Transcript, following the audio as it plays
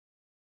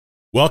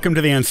Welcome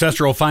to the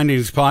Ancestral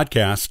Findings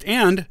Podcast,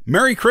 and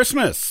Merry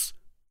Christmas!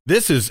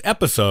 This is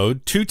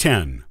episode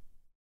 210.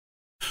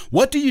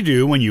 What do you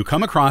do when you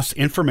come across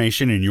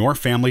information in your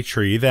family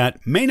tree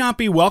that may not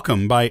be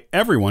welcomed by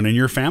everyone in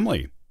your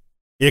family?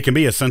 It can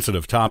be a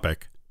sensitive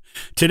topic.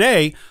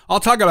 Today, I'll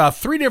talk about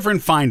 3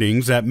 different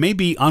findings that may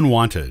be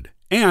unwanted,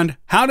 and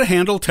how to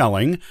handle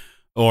telling,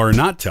 or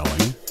not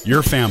telling,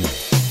 your family.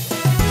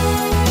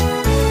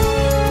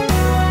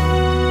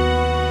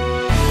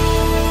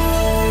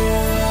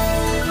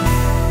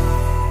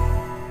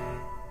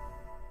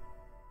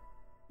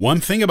 One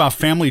thing about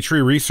family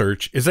tree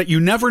research is that you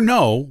never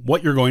know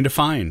what you're going to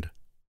find.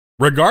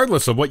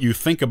 Regardless of what you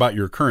think about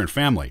your current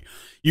family,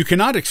 you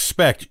cannot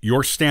expect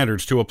your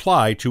standards to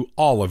apply to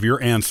all of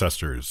your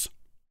ancestors.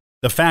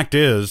 The fact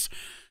is,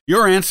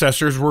 your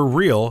ancestors were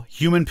real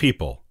human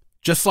people,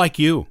 just like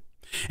you,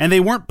 and they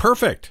weren't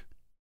perfect.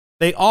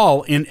 They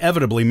all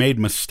inevitably made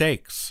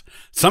mistakes.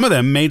 Some of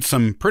them made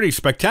some pretty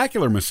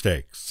spectacular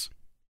mistakes.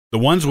 The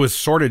ones with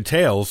sordid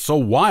tales so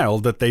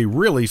wild that they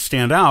really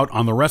stand out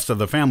on the rest of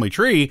the family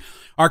tree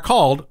are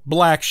called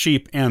black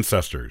sheep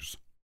ancestors.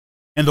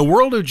 And the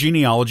world of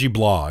genealogy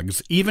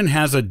blogs even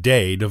has a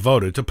day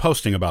devoted to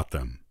posting about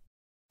them.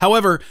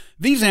 However,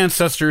 these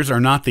ancestors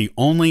are not the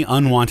only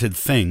unwanted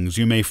things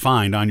you may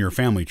find on your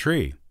family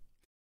tree.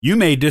 You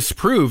may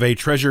disprove a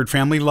treasured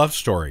family love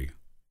story,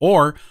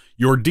 or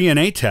your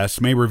DNA test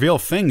may reveal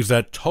things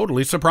that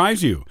totally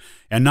surprise you,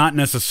 and not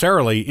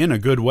necessarily in a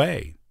good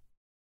way.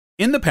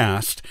 In the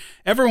past,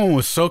 everyone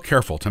was so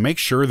careful to make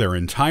sure their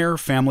entire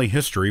family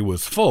history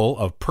was full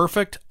of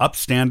perfect,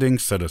 upstanding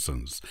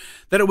citizens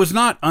that it was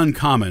not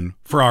uncommon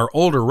for our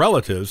older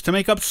relatives to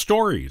make up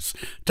stories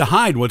to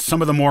hide what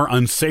some of the more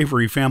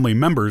unsavory family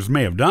members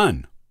may have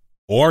done.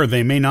 Or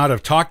they may not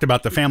have talked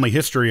about the family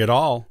history at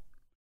all.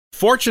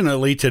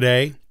 Fortunately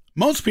today,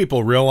 most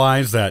people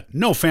realize that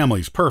no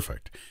family's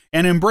perfect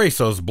and embrace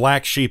those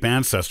black sheep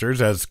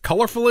ancestors as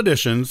colorful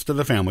additions to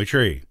the family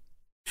tree.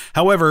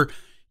 However,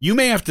 you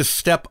may have to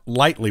step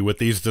lightly with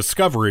these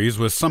discoveries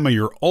with some of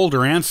your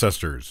older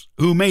ancestors,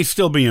 who may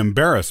still be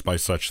embarrassed by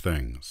such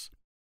things.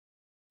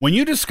 When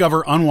you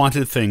discover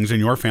unwanted things in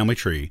your family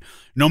tree,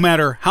 no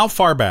matter how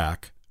far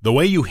back, the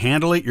way you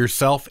handle it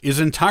yourself is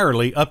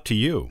entirely up to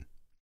you.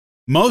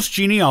 Most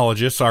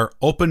genealogists are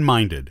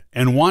open-minded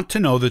and want to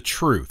know the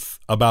truth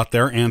about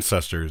their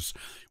ancestors,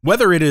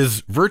 whether it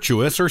is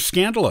virtuous or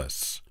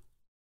scandalous.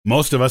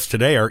 Most of us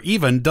today are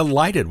even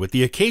delighted with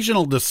the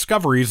occasional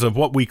discoveries of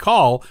what we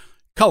call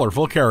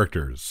colorful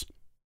characters.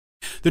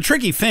 The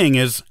tricky thing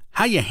is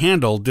how you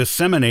handle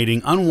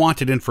disseminating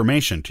unwanted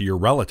information to your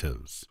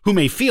relatives, who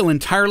may feel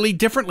entirely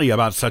differently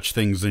about such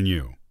things than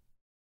you.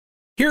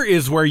 Here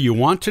is where you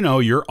want to know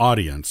your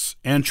audience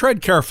and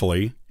tread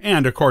carefully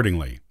and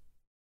accordingly.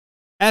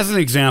 As an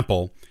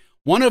example,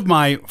 one of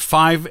my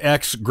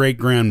 5X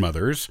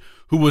great-grandmothers,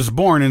 who was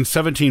born in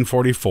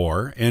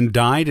 1744 and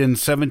died in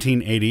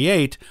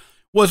 1788,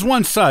 was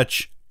one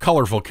such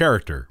colorful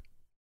character.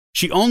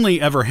 She only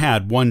ever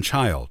had one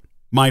child,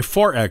 my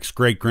 4X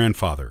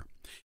great-grandfather,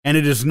 and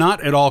it is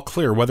not at all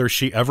clear whether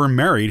she ever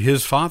married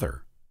his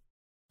father.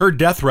 Her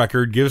death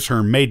record gives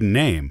her maiden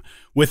name,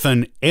 with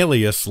an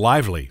alias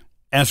Lively,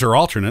 as her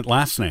alternate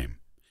last name.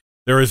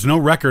 There is no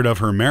record of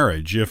her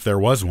marriage, if there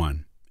was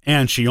one,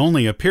 and she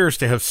only appears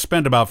to have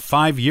spent about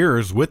 5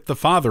 years with the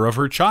father of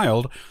her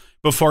child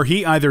before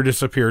he either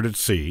disappeared at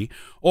sea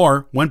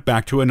or went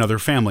back to another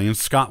family in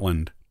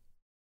Scotland.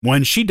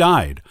 When she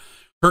died,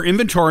 her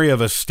inventory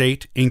of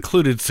estate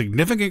included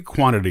significant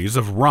quantities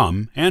of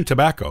rum and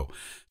tobacco,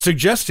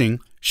 suggesting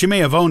she may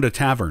have owned a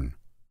tavern.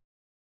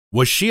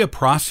 Was she a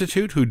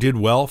prostitute who did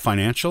well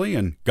financially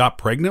and got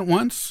pregnant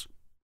once?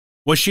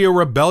 Was she a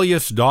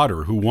rebellious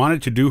daughter who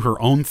wanted to do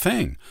her own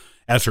thing,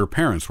 as her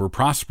parents were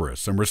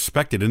prosperous and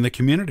respected in the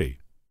community?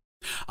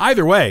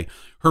 Either way,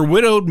 her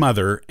widowed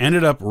mother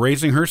ended up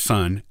raising her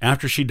son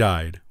after she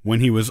died, when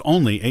he was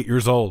only 8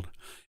 years old.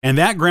 And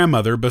that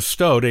grandmother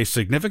bestowed a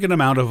significant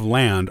amount of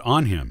land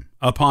on him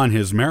upon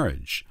his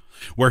marriage,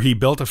 where he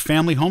built a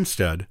family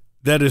homestead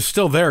that is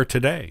still there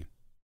today.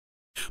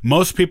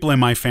 Most people in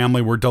my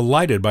family were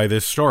delighted by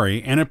this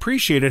story and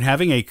appreciated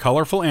having a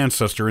colorful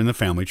ancestor in the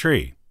family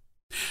tree.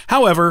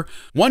 However,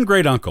 one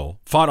great-uncle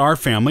thought our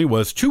family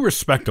was too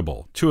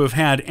respectable to have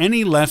had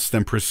any less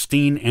than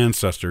pristine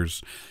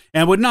ancestors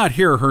and would not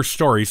hear her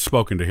stories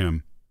spoken to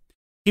him.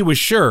 He was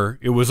sure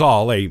it was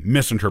all a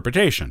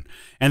misinterpretation,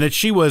 and that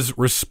she was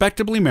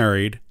respectably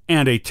married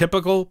and a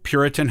typical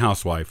Puritan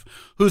housewife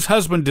whose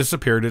husband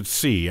disappeared at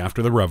sea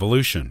after the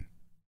Revolution.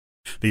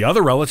 The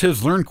other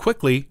relatives learned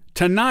quickly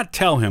to not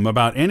tell him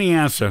about any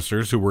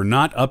ancestors who were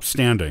not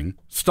upstanding,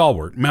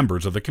 stalwart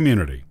members of the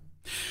community.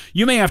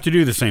 You may have to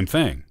do the same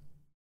thing.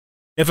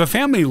 If a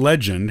family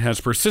legend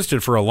has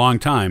persisted for a long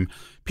time,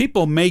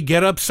 people may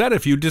get upset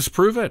if you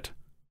disprove it.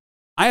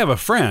 I have a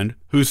friend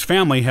whose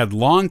family had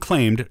long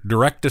claimed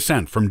direct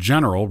descent from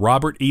General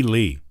Robert E.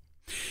 Lee.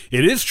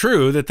 It is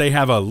true that they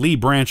have a Lee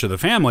branch of the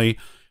family,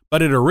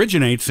 but it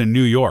originates in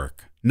New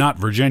York, not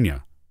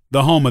Virginia,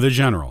 the home of the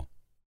general.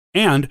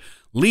 And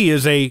Lee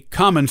is a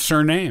common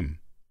surname,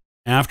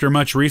 After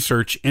much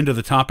research into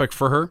the topic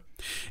for her,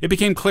 it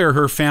became clear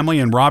her family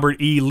and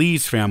Robert E.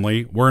 Lee's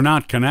family were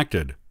not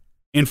connected.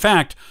 In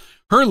fact,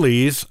 her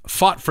Lees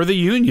fought for the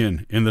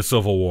Union in the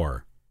Civil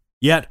War.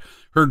 Yet,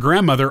 her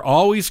grandmother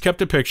always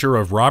kept a picture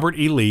of Robert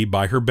E. Lee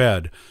by her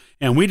bed,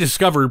 and we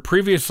discovered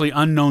previously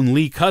unknown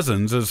Lee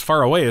cousins as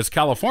far away as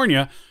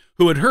California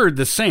who had heard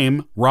the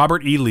same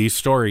Robert E. Lee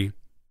story.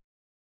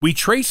 We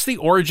traced the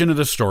origin of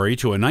the story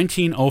to a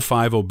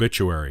 1905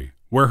 obituary,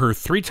 where her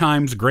 3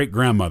 times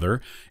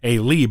great-grandmother, a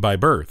Lee by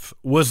birth,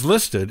 was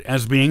listed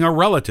as being a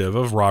relative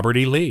of Robert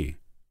E. Lee.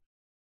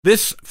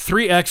 This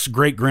 3X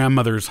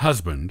great-grandmother's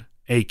husband,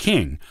 a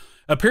King,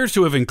 appears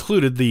to have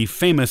included the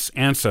famous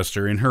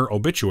ancestor in her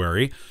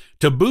obituary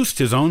to boost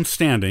his own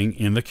standing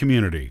in the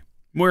community,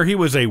 where he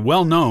was a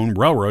well-known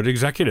railroad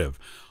executive,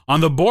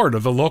 on the board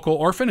of the local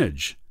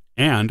orphanage,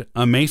 and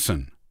a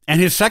Mason. And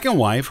his second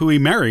wife, who he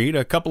married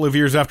a couple of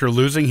years after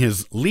losing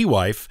his Lee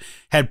wife,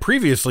 had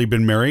previously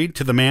been married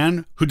to the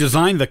man who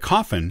designed the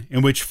coffin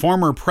in which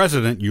former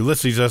President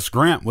Ulysses S.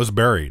 Grant was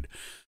buried,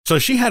 so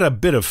she had a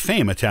bit of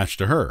fame attached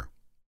to her.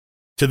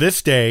 To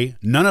this day,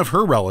 none of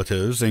her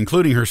relatives,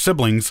 including her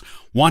siblings,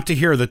 want to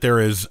hear that there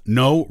is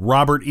no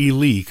Robert E.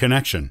 Lee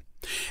connection,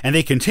 and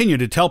they continue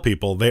to tell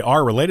people they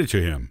are related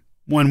to him,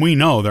 when we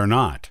know they're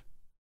not.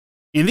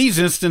 In these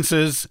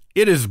instances,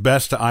 it is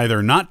best to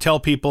either not tell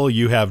people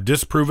you have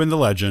disproven the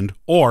legend,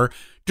 or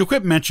to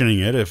quit mentioning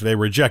it if they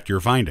reject your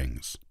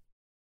findings.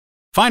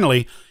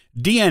 Finally,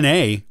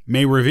 DNA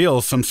may reveal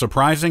some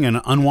surprising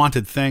and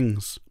unwanted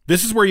things.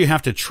 This is where you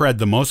have to tread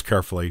the most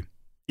carefully.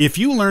 If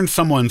you learn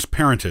someone's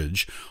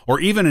parentage, or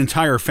even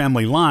entire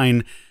family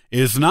line,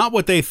 is not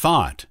what they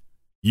thought,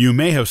 you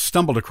may have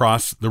stumbled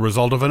across the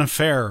result of an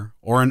affair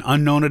or an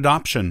unknown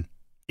adoption.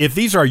 If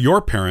these are your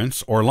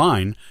parents or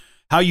line,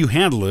 how you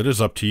handle it is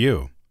up to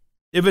you.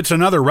 If it's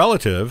another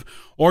relative,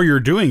 or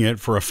you're doing it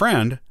for a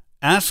friend,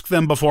 ask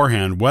them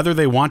beforehand whether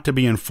they want to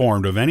be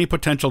informed of any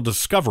potential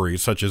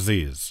discoveries such as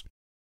these.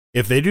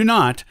 If they do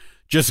not,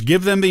 just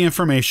give them the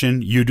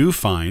information you do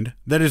find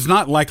that is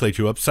not likely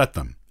to upset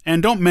them,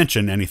 and don't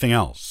mention anything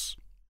else.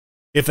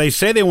 If they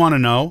say they want to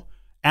know,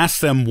 ask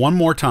them one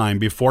more time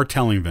before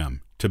telling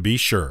them, to be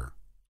sure.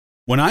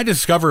 When I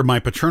discovered my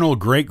paternal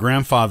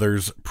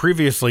great-grandfather's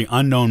previously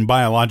unknown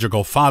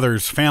biological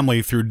father's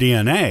family through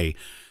DNA,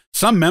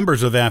 some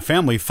members of that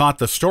family thought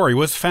the story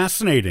was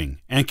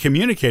fascinating and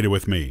communicated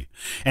with me,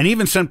 and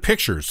even sent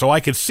pictures so I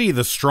could see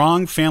the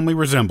strong family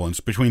resemblance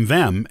between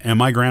them and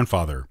my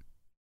grandfather.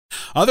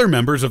 Other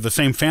members of the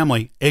same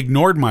family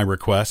ignored my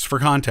requests for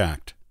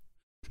contact.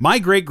 My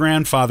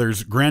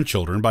great-grandfather's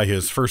grandchildren by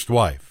his first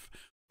wife,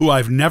 who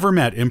I've never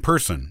met in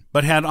person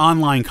but had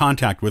online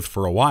contact with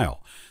for a while,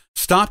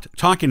 stopped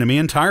talking to me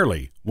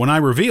entirely when I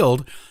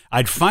revealed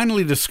I'd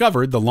finally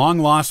discovered the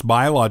long-lost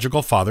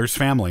biological father's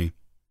family.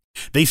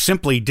 They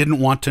simply didn't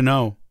want to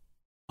know.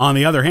 On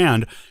the other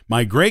hand,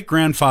 my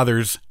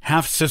great-grandfather's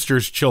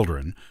half-sister's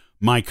children,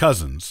 my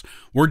cousins,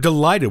 were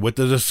delighted with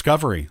the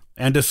discovery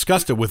and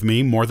discussed it with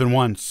me more than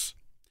once.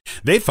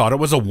 They thought it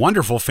was a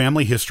wonderful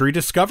family history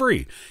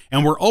discovery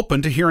and were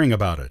open to hearing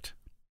about it.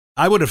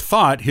 I would have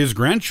thought his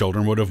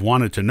grandchildren would have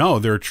wanted to know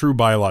their true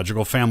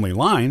biological family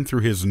line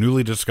through his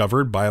newly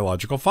discovered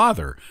biological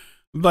father,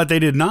 but they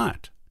did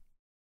not.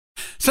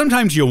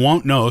 Sometimes you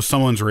won't know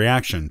someone's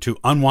reaction to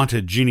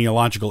unwanted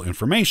genealogical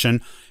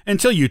information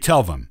until you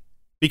tell them,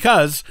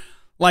 because,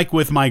 like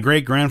with my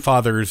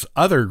great-grandfather's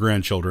other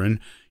grandchildren,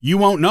 you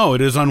won't know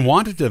it is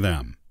unwanted to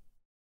them.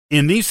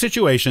 In these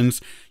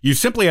situations, you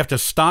simply have to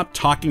stop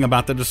talking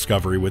about the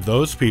discovery with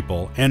those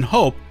people and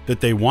hope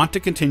that they want to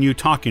continue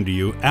talking to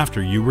you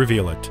after you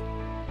reveal it.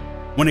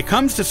 When it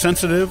comes to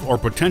sensitive or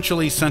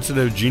potentially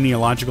sensitive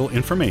genealogical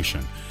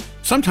information,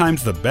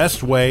 sometimes the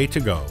best way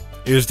to go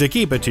is to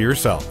keep it to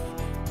yourself.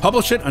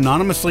 Publish it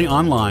anonymously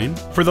online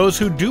for those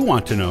who do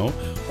want to know,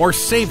 or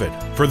save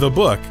it for the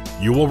book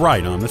you will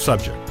write on the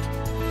subject.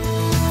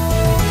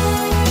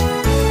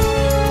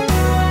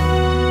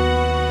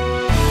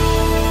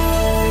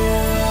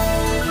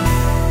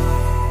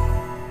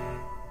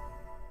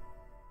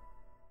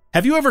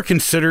 Have you ever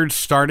considered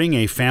starting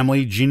a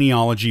family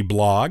genealogy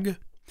blog?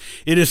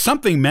 It is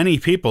something many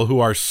people who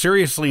are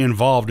seriously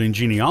involved in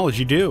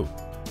genealogy do.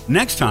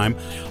 Next time,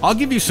 I'll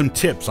give you some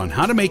tips on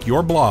how to make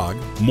your blog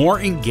more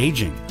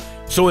engaging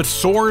so it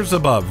soars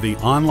above the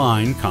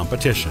online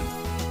competition.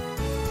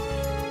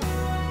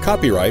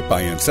 Copyright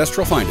by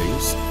Ancestral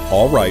Findings,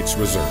 all rights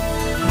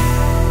reserved.